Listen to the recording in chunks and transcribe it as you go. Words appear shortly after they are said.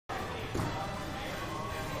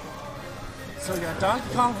So you got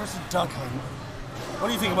Donkey Kong versus Duck Hunt. What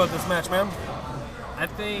do you think about this match, man? I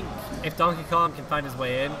think if Donkey Kong can find his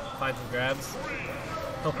way in, find some grabs,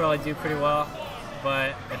 he'll probably do pretty well.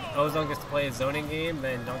 But if Ozone gets to play a zoning game,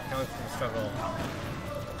 then Donkey Kong's going to struggle.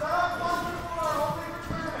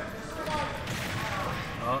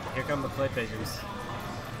 Oh, here come the play pigeons.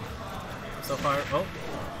 So far, oh,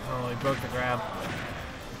 he broke the grab.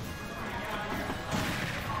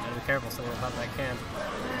 Gotta be careful so about that can.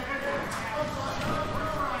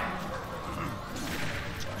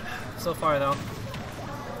 So far though,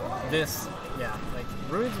 this, yeah, like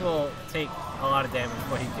Runes will take a lot of damage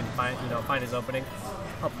before he can find his opening.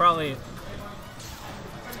 I'll probably,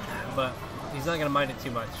 but he's not gonna mind it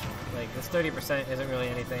too much. Like this 30% isn't really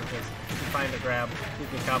anything because if you find a grab, you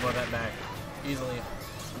can combo that back easily.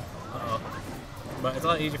 But it's a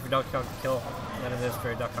lot easier for Donkey Kong to kill than it is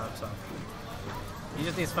for Duck Hunt, so he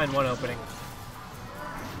just needs to find one opening,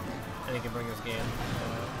 and he can bring his game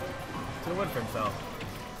to a win for himself.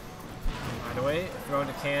 Right away, throwing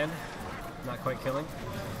a can, not quite killing.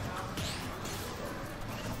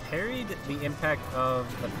 Parried the impact of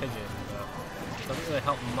the pigeon, though. Doesn't really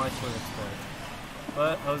help much with its point.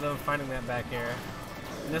 But Ozone finding that back air.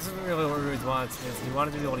 And this isn't really what Rudes wants, is he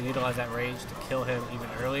wanted to be able to utilize that range to kill him even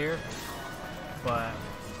earlier. But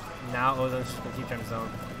now Ozone's just going to keep trying to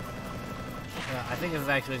zone. I think this is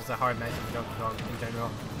actually just a hard match for Donkey Kong in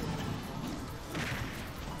general.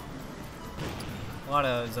 A lot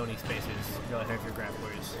of zoning spacers really hurt your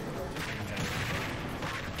grapplers in general.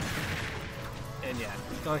 And yeah,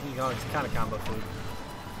 Donkey Kong is kind of combo food.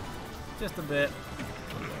 Just a bit.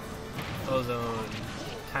 Ozone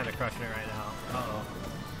kind of crushing it right now. Uh-oh.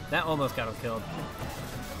 That almost got him killed.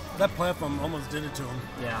 That platform almost did it to him.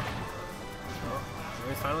 Yeah. Well,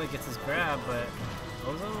 he finally gets his grab, but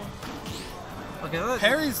Ozone... Okay,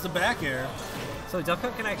 parries the back air. So Duck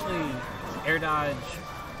Hunt can actually air dodge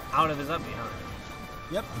out of his up B, huh?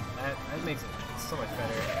 Yep. That makes it so much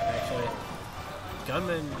better, actually.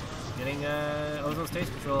 Gunman getting Ozone stage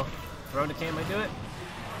control. Throw to Cam, might do it?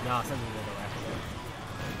 No, sends him the other way.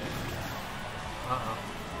 Uh-oh.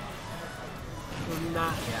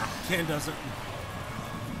 Not, yeah. Can does it.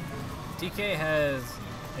 DK has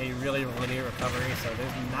a really linear recovery, so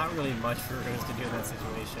there's not really much for Runes to do in that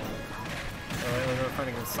situation. So we're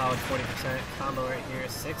finding a solid 40% combo right here,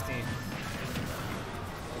 60.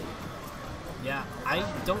 Yeah, I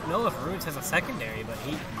don't know if Runes has a secondary, but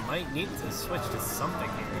he might need to switch to something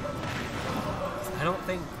here. I don't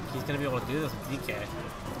think he's going to be able to do this with DK.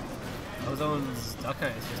 Ozone's Duck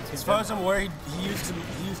Hunt is just too As far as I'm aware, he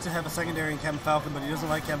used to have a secondary in Cam Falcon, but he doesn't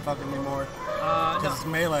like Cam Falcon anymore. Because it's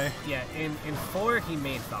melee. Yeah, in 4 he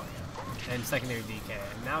made Falcon and secondary DK,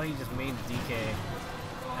 and now he just made DK.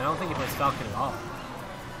 I don't think he plays Falcon at all.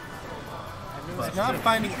 He's not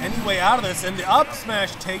finding any way out of this, and the up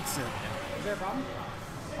smash takes it. Is there a problem?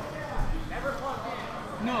 Never plugged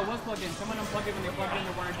in. No, it was plugged in. Someone unplugged it when they plugged in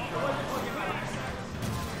the wired controller.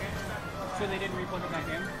 So they didn't replug it back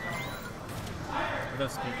in? Are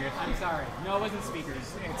those speakers? I'm sorry. No, it wasn't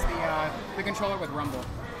speakers. It's the controller with rumble.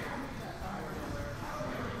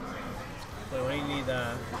 So what do you need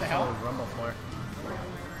the hell rumble for?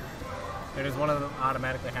 There's one of them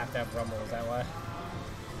automatically have to have rumble, is that why?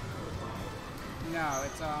 No,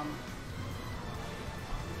 it's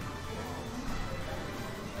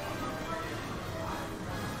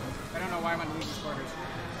I don't know why I'm on losing quarters.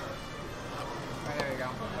 Right, there you go.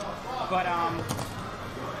 But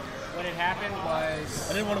what had happened was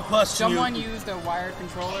I didn't want to question someone used a wired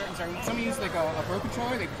controller. I'm sorry, someone used like a Pro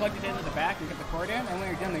controller. They plugged it into the back and got the cord in, and when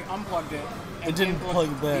you're done, they unplugged it and didn't plug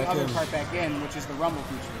back the other in. part back in, which is the rumble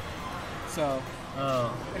feature. So,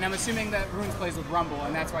 and I'm assuming that Runes plays with rumble,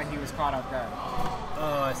 and that's why he was caught off guard.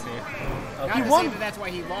 Oh, I see. Okay. Not to say that that's why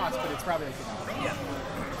he lost, but it's probably like yeah.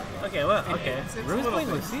 Okay, well, okay. Runes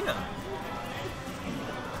playing Lucina.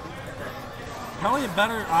 Probably a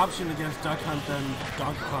better option against Duck Hunt than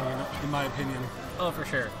Donkey Kong, in my opinion. Oh, for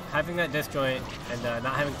sure. Having that disjoint and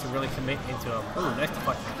not having to really commit into him. Ooh, nice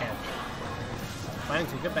deflection can. Finding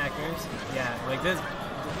some good backers. Yeah, like this,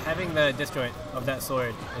 having the disjoint of that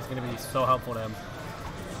sword is going to be so helpful to him.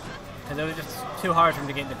 Because it was just too hard for him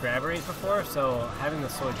to get into grab range before, so having the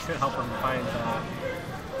sword should help him find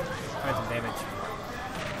some damage.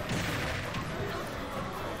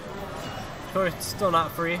 Of course, it's still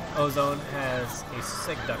not free. Ozone has a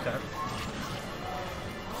sick Duck Hunt.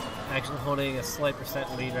 Actually holding a slight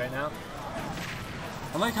 % lead right now.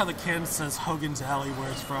 I like how the can says Hogan's Alley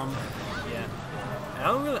where it's from. Yeah.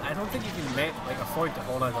 I don't think you can afford to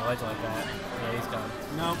hold on to the ledge like that. Yeah, he's gone.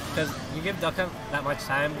 No. Because you give Duck Hunt that much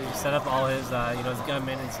time to set up all his, his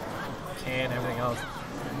gunman, his can, everything else.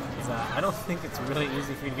 I don't think it's really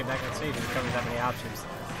easy for you to get back on stage if you cover that many options.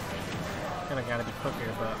 Kind of gotta be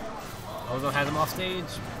quicker, but Ozone has him off stage.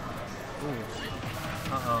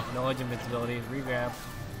 Ooh. Uh-oh, no ledge invincibility. Regrab.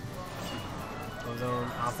 Ozone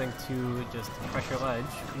opting to just pressure ledge.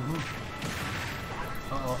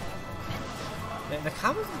 Uh-oh. The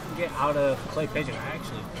combos you can get out of Clay Pigeon are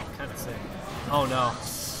actually kind of sick. Oh no.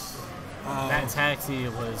 That taxi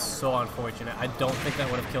was so unfortunate. I don't think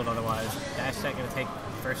that would have killed otherwise. Dash Tech gonna take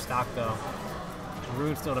first stock though.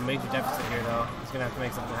 Rune's still at a major deficit here though. He's gonna have to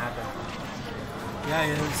make something happen. Yeah,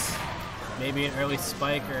 he is. Maybe an early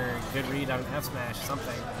spike or good read on an F smash,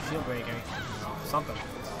 something. Shield breaking. Something.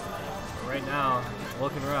 But right now, it's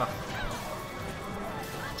looking rough.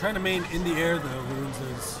 Trying to main in the air though, Runes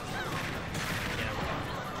is.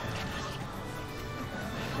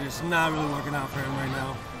 It's not really working out for him right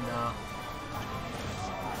now. No.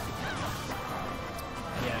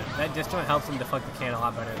 Yeah, that disjoint helps him deflect the can a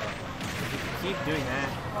lot better though. If you keep doing that,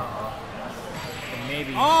 then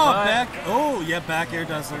maybe. Oh, back! Oh, yeah, back air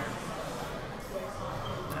doesn't.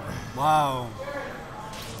 Wow.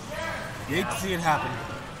 You hate to see it happen.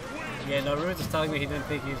 Yeah, no, Ruins was telling me he didn't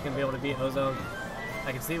think he was gonna be able to beat Ozone.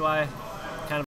 I can see why.